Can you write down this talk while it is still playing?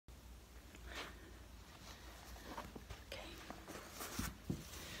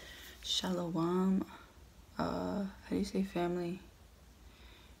Shalom. How do you say family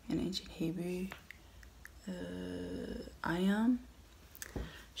in ancient Hebrew? I am.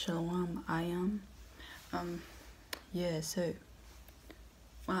 Shalom, I am. Yeah, so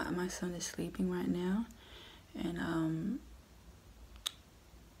my son is sleeping right now, and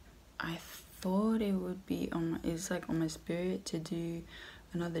I thought it would be it's like on my spirit to do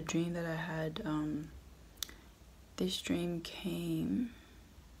another dream that I had. This dream came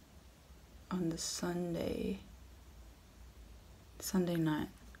on the Sunday night.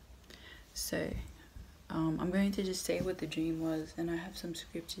 So I'm going to just say what the dream was, and I have some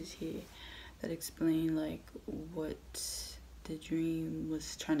scriptures here that explain like what the dream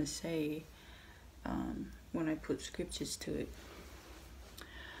was trying to say when I put scriptures to it.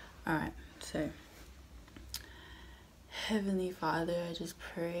 Alright, so Heavenly Father, I just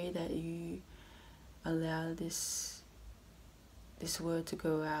pray that you allow this word to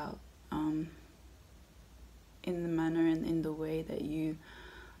go out in the manner and in the way that you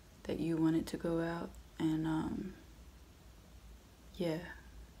want it to go out, and yeah,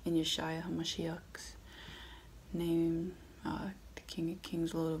 in Yeshua HaMashiach's name, the King of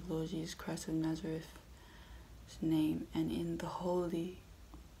Kings, Lord of Lords, Jesus Christ of Nazareth's name, and in the Holy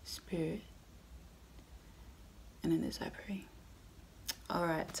Spirit, and in this I pray.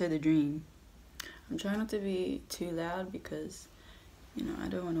 Alright, so the dream. I'm trying not to be too loud because, you know, I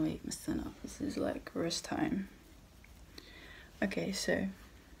don't want to wake my son up. This is like rest time. Okay, so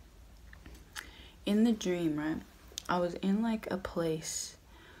in the dream, right, I was in like a place,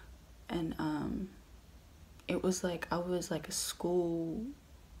 and it was like I was like in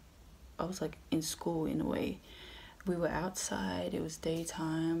school in a way. We were outside, it was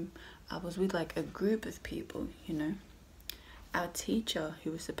daytime. I was with like a group of people, you know. Our teacher,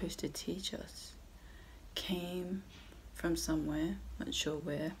 who was supposed to teach us, came from somewhere, not sure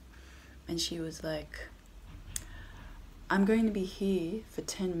where, and she was like, I'm going to be here for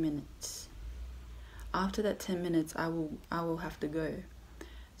 10 minutes. After that 10 minutes, I will have to go.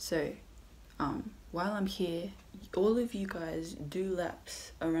 So while I'm here, all of you guys do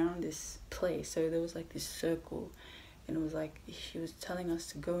laps around this place. So there was like this circle, and it was like she was telling us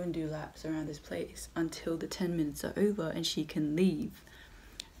to go and do laps around this place until the 10 minutes are over and she can leave.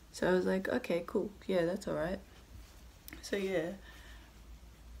 So I was like, okay, cool, yeah, that's all right. So yeah,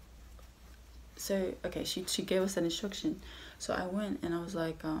 so okay, she gave us that instruction. So I went, and I was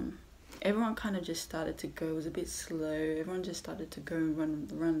like, everyone kind of just started to go. It was a bit slow. Everyone just started to go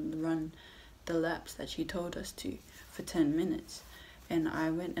and run the laps that she told us to for 10 minutes. And I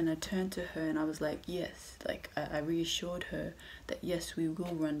went and I turned to her and I was like, yes, like I reassured her that yes, we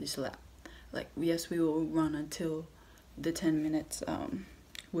will run this lap. Like, yes, we will run until the 10 minutes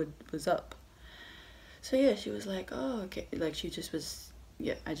was up. So yeah, she was like, oh, okay. Like, she just was,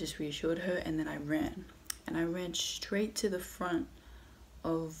 yeah, I just reassured her, and then I ran. And I ran straight to the front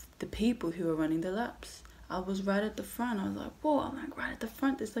of the people who were running the laps. I was right at the front. I was like, whoa, I'm like right at the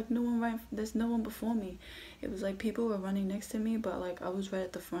front. There's like no one there's no one before me. It was like people were running next to me, but like I was right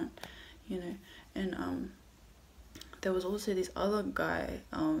at the front, you know. And there was also this other guy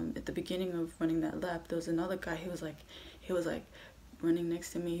at the beginning of running that lap. There was another guy. He was like running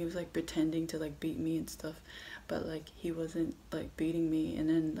next to me. He was like pretending to like beat me and stuff, but like he wasn't like beating me. And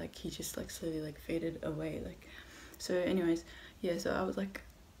then like he just like slowly like faded away. Like, so anyways, yeah, so I was like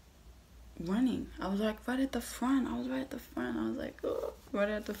running. I was like right at the front. I was like, oh, right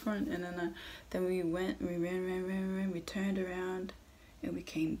at the front. And then we ran, we turned around, and we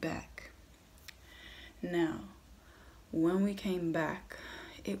came back. Now, when we came back,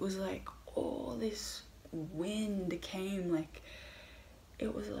 it was like all this wind came. Like,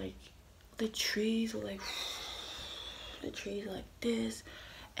 it was like the trees were like this.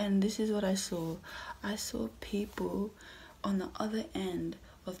 And this is what I saw. I saw people on the other end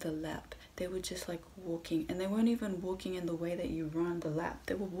of the lap. They were just like walking, and they weren't even walking in the way that you run the lap.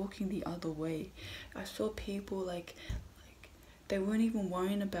 They were walking the other way. I saw people like they weren't even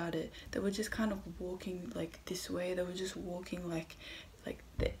worrying about it. They were just kind of walking like this way. They were just walking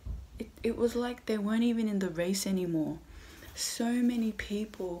it was like they weren't even in the race anymore. So many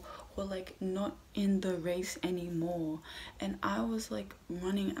people were like not in the race anymore, and I was like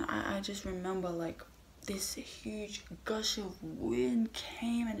running, and I just remember like this huge gush of wind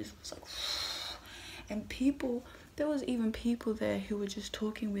came, and it was like, and people, there was even people there who were just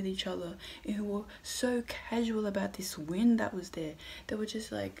talking with each other, and who were so casual about this wind that was there. They were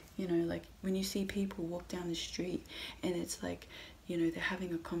just like, you know, like when you see people walk down the street and it's like, you know, they're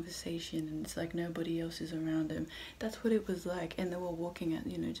having a conversation and it's like nobody else is around them. That's what it was like. And they were walking at,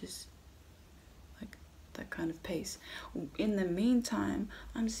 you know, just like that kind of pace. In the meantime,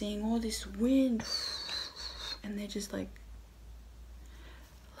 I'm seeing all this wind, and they're just like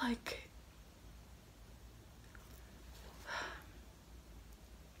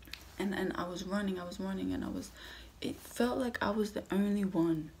and I was running, and it felt like I was the only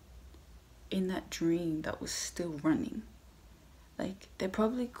one in that dream that was still running. Like, there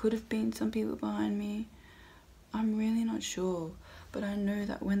probably could have been some people behind me. I'm really not sure. But I know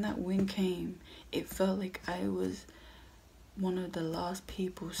that when that wind came, it felt like I was one of the last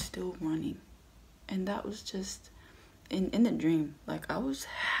people still running. And that was just in the dream. Like, I was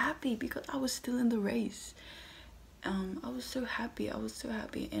happy because I was still in the race. I was so happy.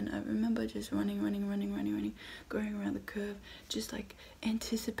 And I remember just running, going around the curve, just like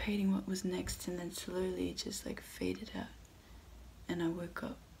anticipating what was next, and then slowly it just like faded out. And I woke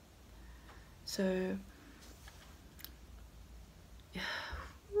up. So yeah.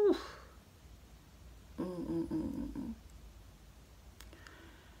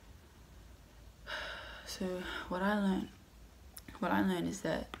 So what I learned is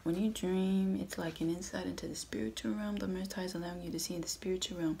that when you dream, it's like an insight into the spiritual realm. The Most High is allowing you to see in the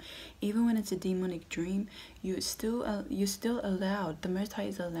spiritual realm. Even when it's a demonic dream, you're still allowed. The Most High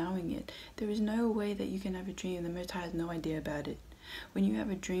is allowing it. There is no way that you can have a dream. The Most High has no idea about it. When you have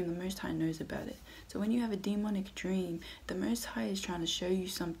a dream, the Most High knows about it. So when you have a demonic dream, the Most High is trying to show you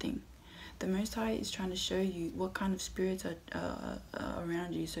something. The Most High is trying to show you what kind of spirits are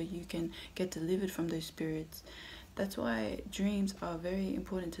around you, so you can get delivered from those spirits. That's why dreams are very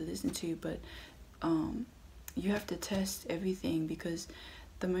important to listen to, but you have to test everything, because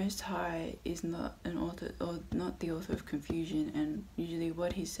the Most High is not an author, or not the author of confusion, and usually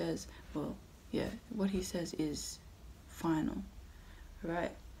what he says, what he says is final,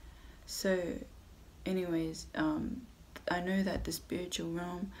 right? So anyways, I know that the spiritual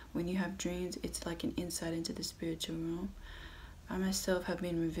realm, when you have dreams, it's like an insight into the spiritual realm. I myself have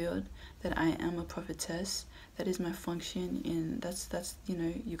been revealed that I am a prophetess. That is my function in, that's you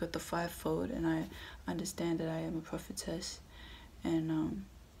know, you got the fivefold, and I understand that I am a prophetess. And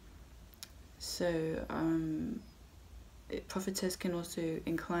prophetess can also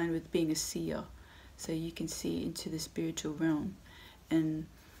incline with being a seer, so you can see into the spiritual realm. And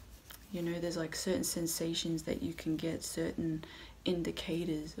you know, there's like certain sensations that you can get, certain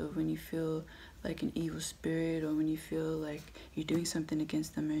indicators of when you feel like an evil spirit, or when you feel like you're doing something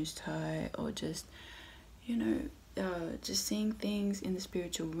against the Most High, or just, you know, just seeing things in the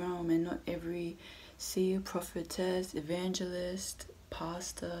spiritual realm. And not every seer, prophetess, evangelist,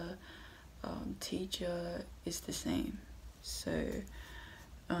 pastor, teacher is the same. So,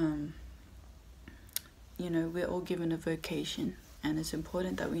 you know, we're all given a vocation. And it's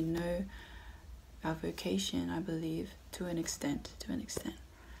important that we know our vocation, I believe, to an extent.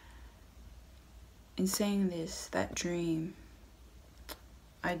 In saying this, that dream,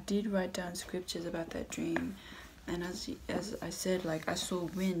 I did write down scriptures about that dream. And as I said, like, I saw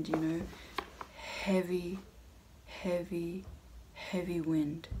wind, you know, heavy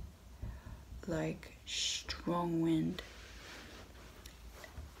wind, like strong wind.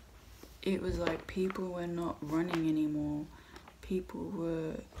 It was like people were not running anymore. People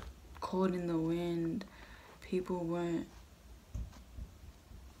were caught in the wind. People weren't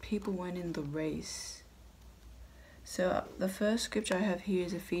in the race. So the first scripture I have here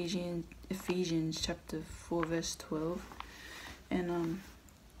is Ephesians chapter 4 verse 12. And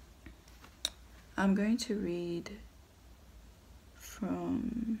I'm going to read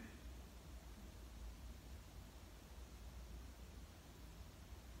from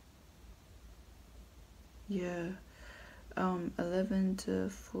yeah 11 to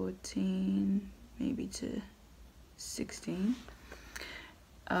 14, maybe to 16.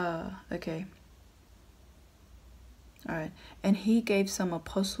 Okay. Alright. And he gave some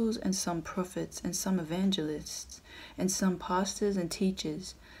apostles, and some prophets, and some evangelists, and some pastors and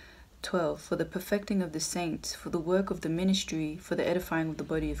teachers. 12. For the perfecting of the saints, for the work of the ministry, for the edifying of the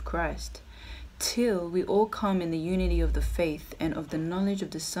body of Christ, till we all come in the unity of the faith and of the knowledge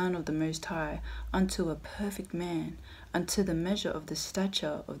of the Son of the Most High, unto a perfect man, unto the measure of the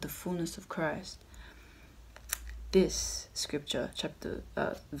stature of the fullness of Christ. This scripture,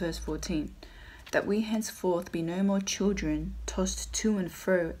 verse 14, that we henceforth be no more children, tossed to and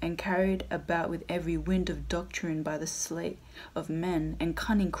fro, and carried about with every wind of doctrine by the sleight of men, and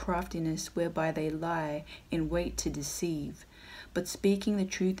cunning craftiness whereby they lie in wait to deceive, but speaking the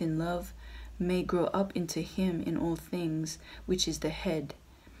truth in love, may grow up into him in all things, which is the head,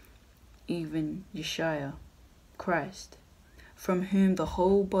 even Yeshua, Christ, from whom the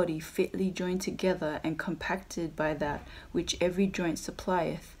whole body fitly joined together and compacted by that which every joint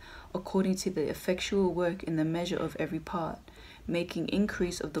supplieth, according to the effectual work in the measure of every part, making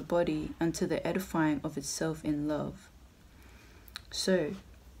increase of the body unto the edifying of itself in love. So,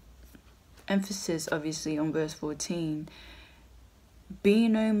 emphasis obviously on verse 14. Be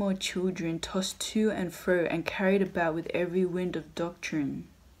no more children, tossed to and fro and carried about with every wind of doctrine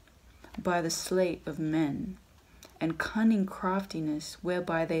by the sleight of men, and cunning craftiness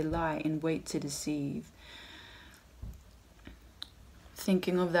whereby they lie in wait to deceive.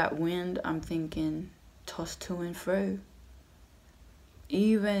 Thinking of that wind, I'm thinking tossed to and fro.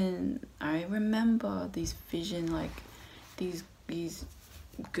 Even I remember these vision, like these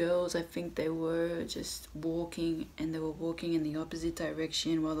girls, I think they were just walking, and they were walking in the opposite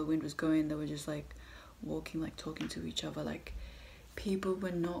direction while the wind was going. They were just like walking, like talking to each other. Like, people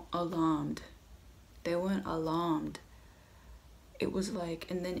were not alarmed. They weren't alarmed. It was like,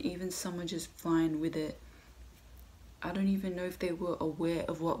 and then even someone just flying with it. I don't even know if they were aware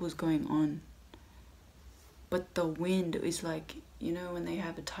of what was going on. But the wind is like, you know, when they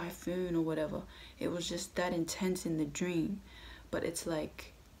have a typhoon or whatever, it was just that intense in the dream. But it's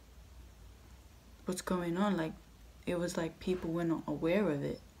like, what's going on? Like, it was like people were not aware of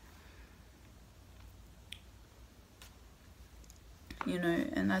it. You know,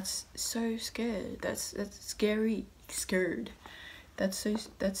 and that's so scared. That's scary. Scared.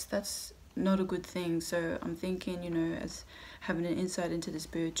 That's not a good thing. So I'm thinking, you know, as having an insight into the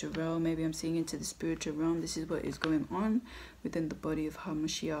spiritual realm, maybe I'm seeing into the spiritual realm. This is what is going on within the body of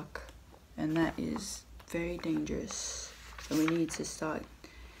HaMashiach, and that is very dangerous. So we need to start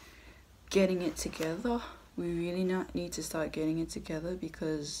getting it together. We really need to start getting it together,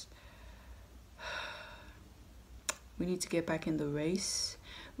 because we need to get back in the race.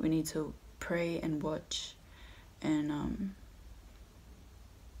 We need to pray and watch, and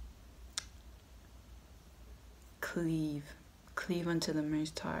cleave unto the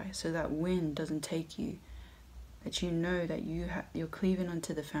Most High, so that wind doesn't take you. That you know that you're cleaving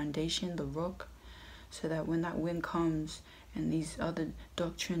unto the foundation, the rock, so that when that wind comes and these other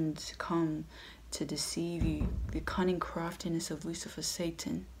doctrines come to deceive you, the cunning craftiness of Lucifer,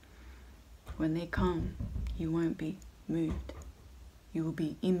 Satan, when they come, you won't be moved. You will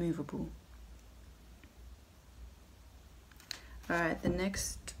be immovable. Alright, the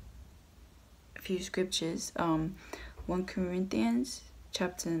next few scriptures, 1 Corinthians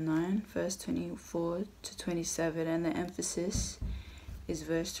chapter 9, verse 24 to 27, and the emphasis is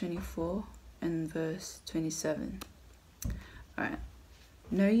verse 24 and verse 27. Alright.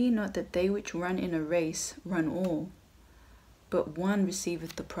 Know ye not that they which run in a race run all, but one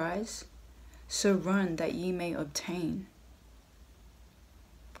receiveth the prize? So run that ye may obtain.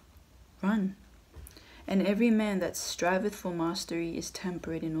 Run. And every man that striveth for mastery is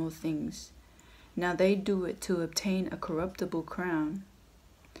temperate in all things. Now they do it to obtain a corruptible crown,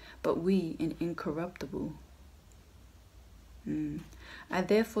 but we an incorruptible. I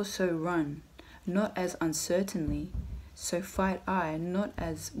therefore so run, not as uncertainly, so fight I, not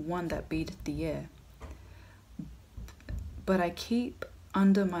as one that beateth the air. But I keep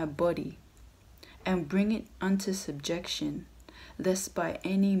under my body, and bring it unto subjection, lest by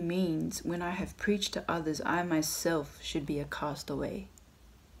any means, when I have preached to others, I myself should be a castaway.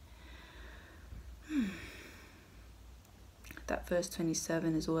 That verse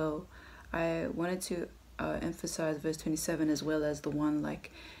 27 as well. I wanted to emphasize verse 27 as well as the one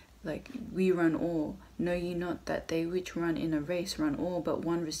like we run all. Know ye not that they which run in a race run all, but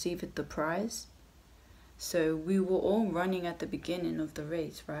one receiveth the prize? So we were all running at the beginning of the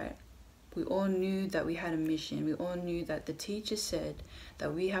race, right? We all knew that we had a mission. We all knew that the teacher said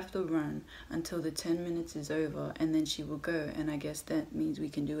that we have to run until the 10 minutes is over, and then she will go. And I guess that means we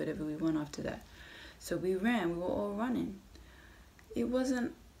can do whatever we want after that. So we ran. We were all running. It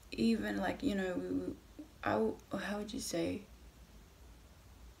wasn't even like, you know, how would you say?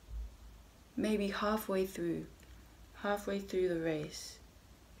 Maybe halfway through the race,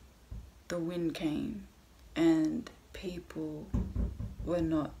 the wind came and people were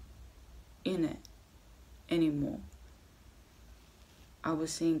not in it anymore. I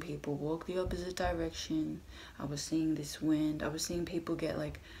was seeing people walk the opposite direction. I was seeing this wind. I was seeing people get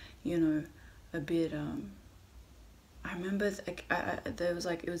like, you know, a bit I remember there was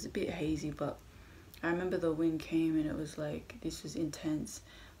like, it was a bit hazy, but I remember the wind came and it was like, this was intense.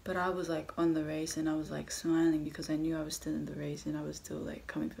 But I was like on the race and I was like smiling because I knew I was still in the race and I was still like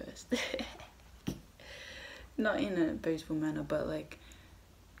coming first. Not in a boastful manner, but like,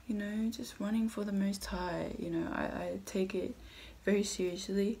 you know, just running for the Most High. You know, I take it very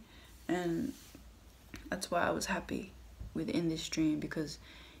seriously, and that's why I was happy within this dream, because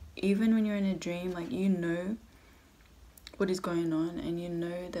even when you're in a dream, like, you know what is going on, and you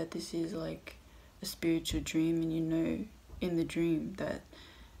know that this is like a spiritual dream, and you know in the dream that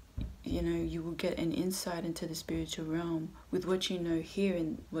you will get an insight into the spiritual realm with what you know here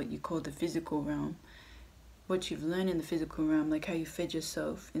in what you call the physical realm, what you've learned in the physical realm, like how you fed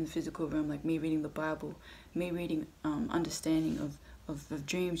yourself in the physical realm, like me reading the Bible, me reading understanding of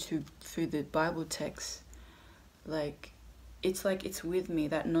dreams through the Bible text. Like it's with me.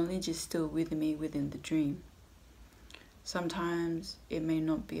 That knowledge is still with me within the dream. Sometimes it may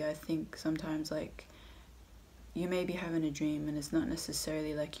not be. I think sometimes like you may be having a dream and it's not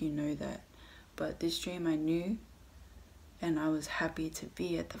necessarily like that, but this dream I knew, and I was happy to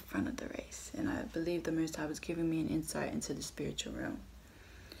be at the front of the race, and I believe the Most High was giving me an insight into the spiritual realm.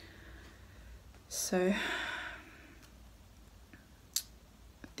 So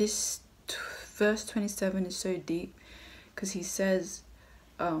this verse 27 is so deep, because he says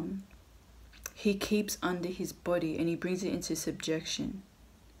he keeps under his body and he brings it into subjection.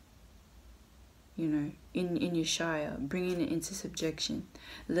 In Yeshaya, bringing it into subjection,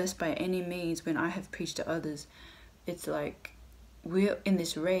 lest by any means when I have preached to others. It's like we're in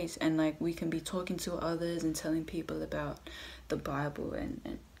this race, and like we can be talking to others and telling people about the Bible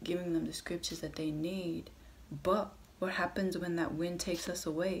and giving them the scriptures that they need. But what happens when that wind takes us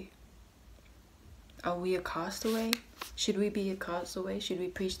away? Are we a castaway? Should we be a castaway? Should we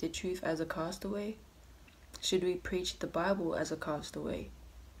preach the truth as a castaway? Should we preach the Bible as a castaway?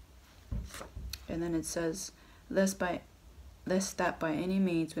 And then it says, lest that by any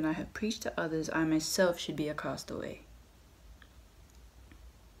means when I have preached to others, I myself should be a castaway.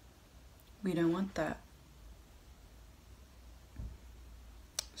 We don't want that.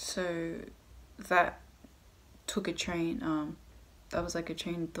 So that took a train, that was like a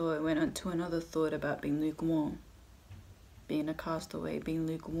train of thought. It went on to another thought about being lukewarm, being a castaway, being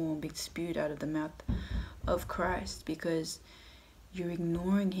lukewarm, being spewed out of the mouth of Christ, because you're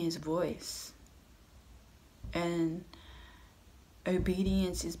ignoring his voice. And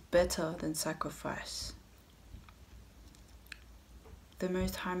obedience is better than sacrifice. The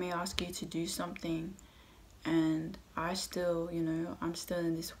Most High may ask you to do something, and I still, I'm still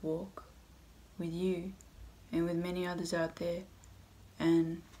in this walk with you and with many others out there,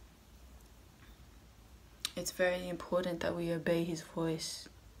 and it's very important that we obey his voice.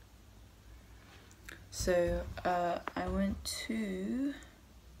 So I went to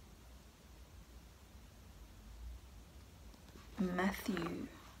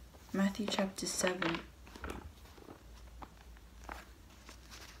Matthew chapter 7.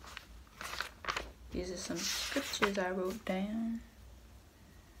 These are some scriptures I wrote down.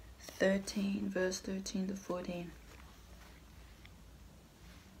 13, verse 13 to 14.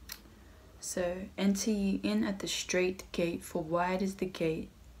 So, enter ye in at the strait gate, for wide is the gate,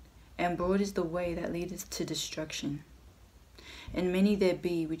 and broad is the way that leadeth to destruction, and many there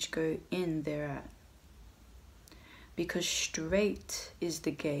be which go in thereat. Because strait is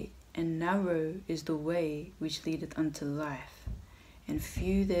the gate, and narrow is the way which leadeth unto life, and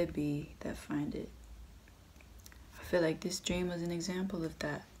few there be that find it. I feel like this dream was an example of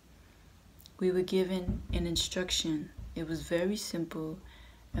that. We were given an instruction. It was very simple,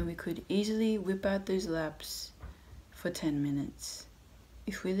 and we could easily whip out those laps for 10 minutes.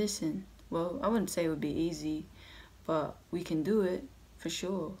 If we listen, well, I wouldn't say it would be easy, but we can do it for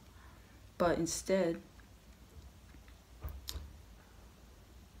sure. But instead,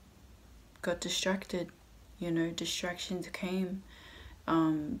 got distracted. Distractions came.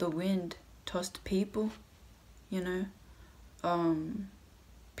 The wind tossed people.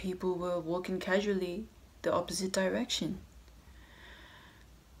 People were walking casually the opposite direction.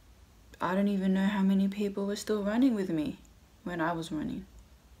 I don't even know how many people were still running with me when I was running.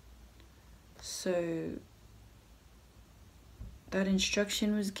 So that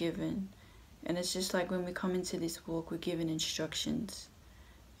instruction was given, and it's just like when we come into this walk, we're given instructions.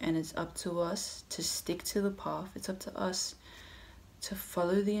 And it's up to us to stick to the path. It's up to us to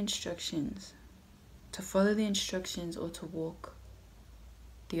follow the instructions. Or to walk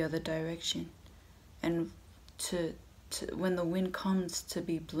the other direction. And to when the wind comes, to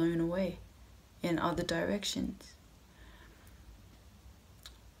be blown away in other directions.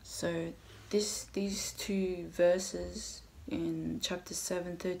 So these two verses in chapter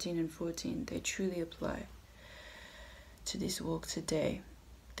 7, 13 and 14, they truly apply to this walk today.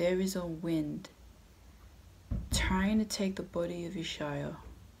 There is a wind trying to take the body of Yeshaya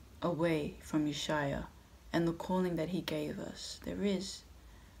away from Yeshaya and the calling that he gave us. There is.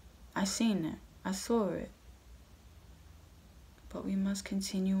 I seen it. I saw it. But we must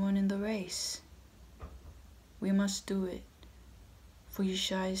continue on in the race. We must do it for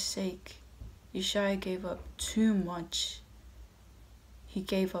Yeshaya's sake. Yeshaya gave up too much He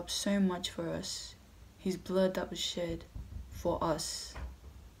gave up so much for us. His blood that was shed for us.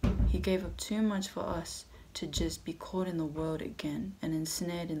 He gave up too much for us to just be caught in the world again and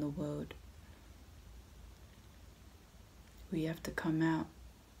ensnared in the world. We have to come out.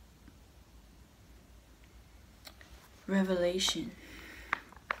 Revelation.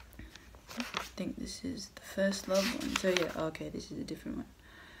 I think this is the first love one. So yeah, okay, this is a different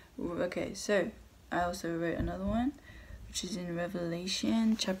one. Okay, so I also wrote another one, which is in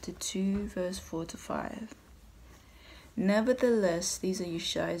Revelation chapter 2, verse 4 to 5. Nevertheless, these are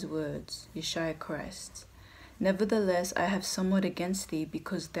Yeshua's words, Yeshua Christ. Nevertheless, I have somewhat against thee,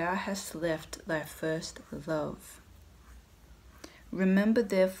 because thou hast left thy first love. Remember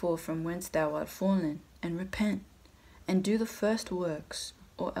therefore from whence thou art fallen, and repent, and do the first works,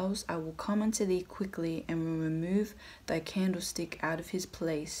 or else I will come unto thee quickly, and will remove thy candlestick out of his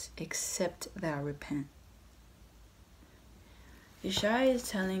place, except thou repent. Yeshua is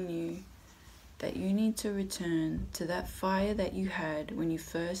telling you that you need to return to that fire that you had when you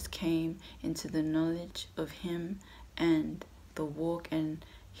first came into the knowledge of him and the walk and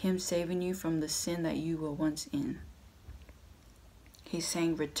him saving you from the sin that you were once in. He's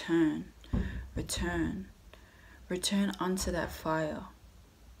saying return, return, return unto that fire.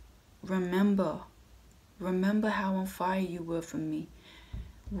 Remember how on fire you were for me.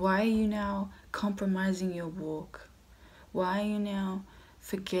 Why are you now compromising your walk? Why are you now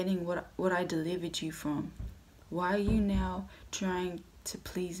forgetting what I delivered you from? Why are you now trying to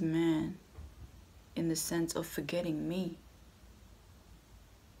please man in the sense of forgetting me?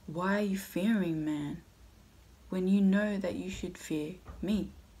 Why are you fearing man when you know that you should fear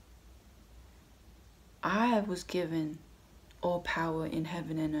me? I was given all power in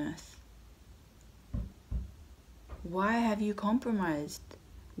heaven and earth. Why have you compromised?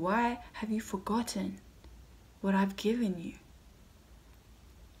 Why have you forgotten what I've given you?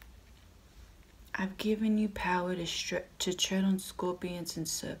 I've given you power to tread on scorpions and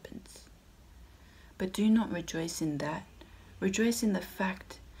serpents. But do not rejoice in that. Rejoice in the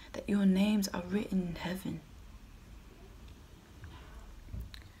fact that your names are written in heaven.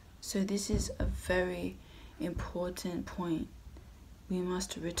 So this is a very important point. We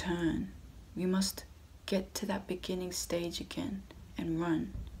must return. We must get to that beginning stage again and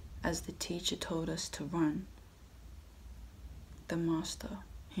run as the teacher told us to run. The Master,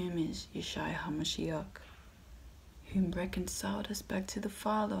 whom is Yeshua HaMashiach, whom reconciled us back to the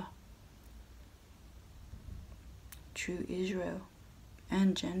Father, true Israel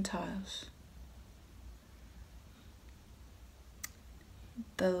and Gentiles.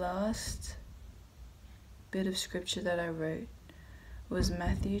 The last bit of scripture that I wrote was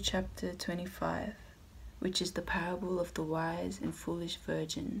Matthew chapter 25, which is the parable of the wise and foolish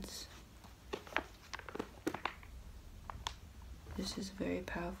virgins. This is a very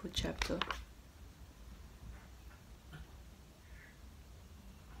powerful chapter.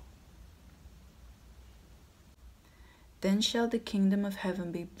 Then shall the kingdom of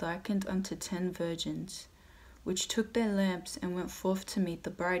heaven be likened unto 10 virgins, which took their lamps and went forth to meet the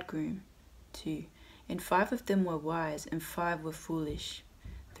bridegroom. 2. And 5 of them were wise, and 5 were foolish.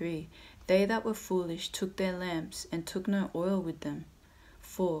 3. They that were foolish took their lamps, and took no oil with them.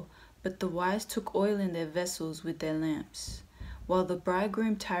 4. But the wise took oil in their vessels with their lamps. While the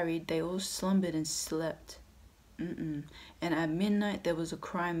bridegroom tarried, they all slumbered and slept. And at midnight there was a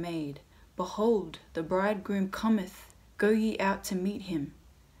cry made, Behold, the bridegroom cometh, go ye out to meet him.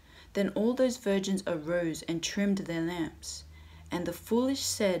 Then all those virgins arose and trimmed their lamps. And the foolish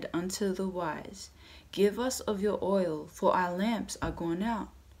said unto the wise, Give us of your oil, for our lamps are gone out.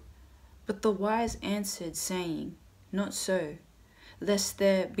 But the wise answered, saying, Not so, lest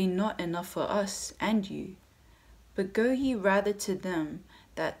there be not enough for us and you. But go ye rather to them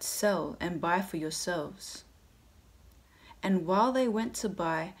that sell, and buy for yourselves. And while they went to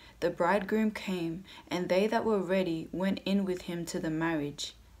buy, the bridegroom came, and they that were ready went in with him to the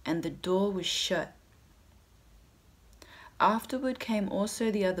marriage, and the door was shut. Afterward came also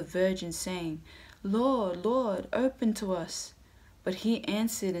the other virgins, saying, Lord, Lord, open to us. But he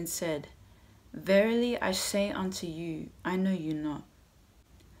answered and said, Verily I say unto you, I know you not.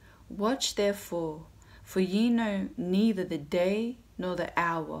 Watch therefore, for ye know neither the day nor the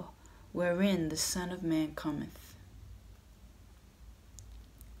hour wherein the Son of Man cometh.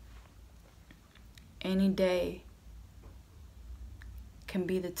 Any day can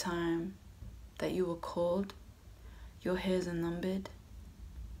be the time that you were called, your hairs are numbered.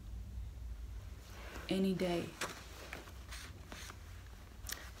 Any day.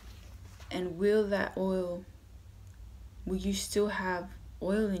 And will you still have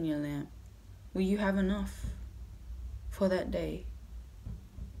oil in your lamp? Will you have enough for that day?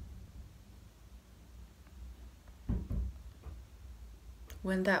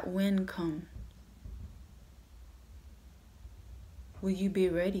 When that wind comes, will you be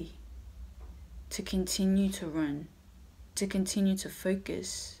ready to continue to run, to continue to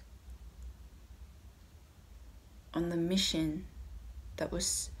focus on the mission that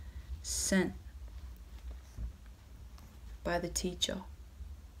was sent by the teacher,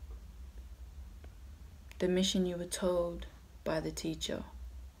 the mission you were told by the teacher?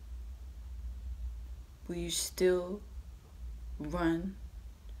 Will you still run?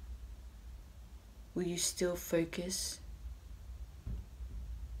 Will you still focus?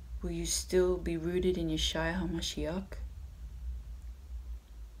 Will you still be rooted in Yeshua HaMashiach?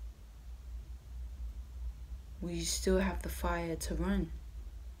 Will you still have the fire to run?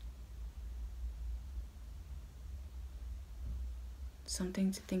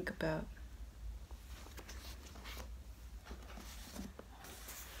 Something to think about.